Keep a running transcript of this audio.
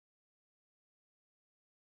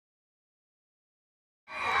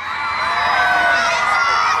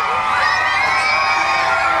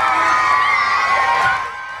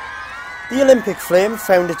The Olympic flame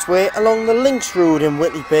found its way along the Links Road in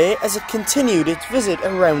Whitley Bay as it continued its visit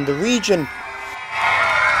around the region.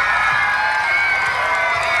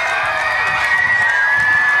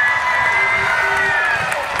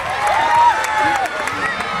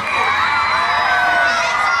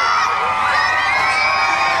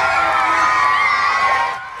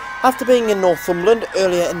 After being in Northumberland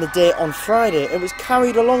earlier in the day on Friday, it was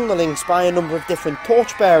carried along the links by a number of different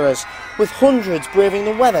torchbearers, with hundreds braving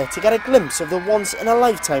the weather to get a glimpse of the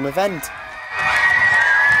once-in-a-lifetime event.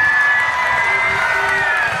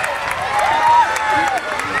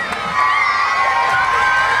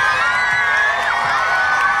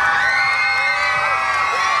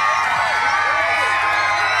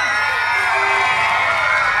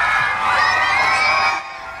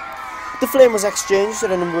 The flame was exchanged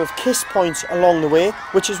at a number of kiss points along the way,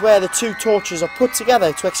 which is where the two torches are put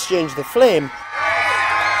together to exchange the flame.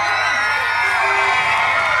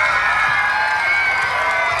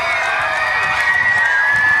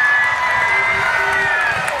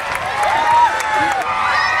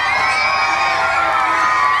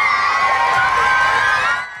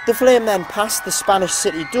 The flame then passed the Spanish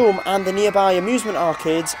City Dome and the nearby amusement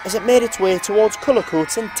arcades as it made its way towards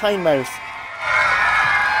Cullercoats and Tynemouth.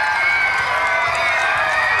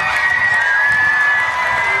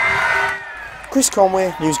 Chris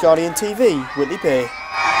Conway, NewsGuardianTV, Whitley Bay.